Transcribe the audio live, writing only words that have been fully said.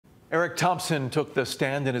Eric Thompson took the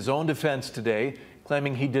stand in his own defense today,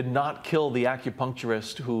 claiming he did not kill the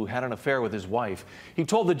acupuncturist who had an affair with his wife. He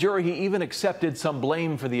told the jury he even accepted some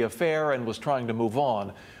blame for the affair and was trying to move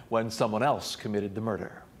on when someone else committed the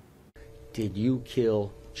murder. Did you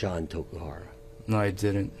kill Jon Tokuhara? No, I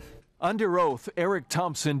didn't. Under oath, Eric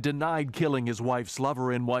Thompson denied killing his wife's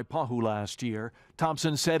lover in Waipahu last year.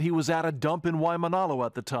 Thompson said he was at a dump in Waimanalo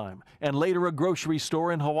at the time and later a grocery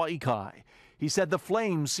store in Hawaii Kai. He said the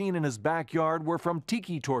flames seen in his backyard were from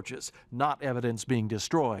tiki torches, not evidence being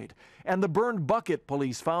destroyed. And the burned bucket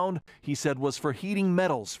police found, he said, was for heating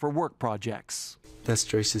metals for work projects. That's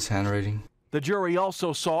Joyce's handwriting. The jury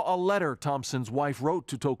also saw a letter Thompson's wife wrote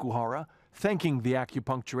to Tokuhara, thanking the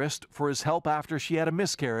acupuncturist for his help after she had a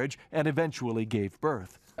miscarriage and eventually gave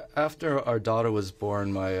birth. After our daughter was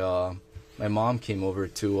born, my mom came over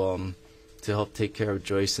to help take care of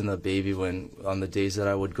Joyce and the baby on the days that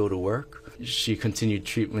I would go to work. She continued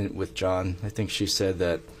treatment with Jon. I think she said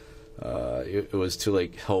that it was to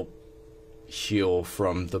help heal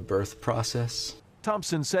from the birth process.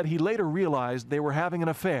 Thompson said he later realized they were having an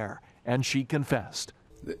affair, and she confessed.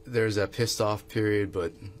 There's that pissed off period,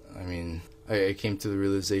 but I mean, I came to the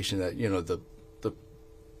realization that, you know, the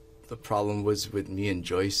problem was with me and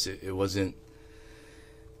Joyce. It wasn't,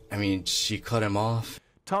 I mean, she cut him off.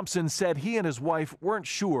 Thompson said he and his wife weren't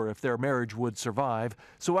sure if their marriage would survive,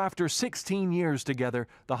 so after 16 years together,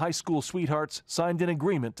 the high school sweethearts signed an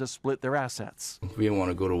agreement to split their assets. We didn't want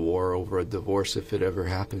to go to war over a divorce if it ever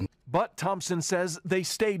happened. But Thompson says they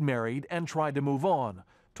stayed married and tried to move on.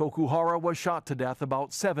 Tokuhara was shot to death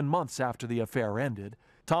about 7 months after the affair ended.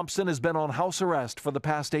 Thompson has been on house arrest for the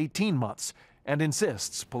past 18 months and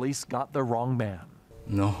insists police got the wrong man.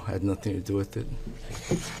 No, I had nothing to do with it.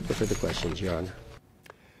 No further questions, Your Honor.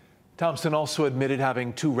 Thompson also admitted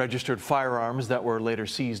having 2 registered firearms that were later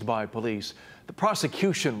seized by police. The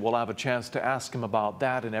prosecution will have a chance to ask him about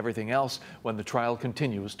that and everything else when the trial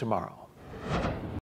continues tomorrow.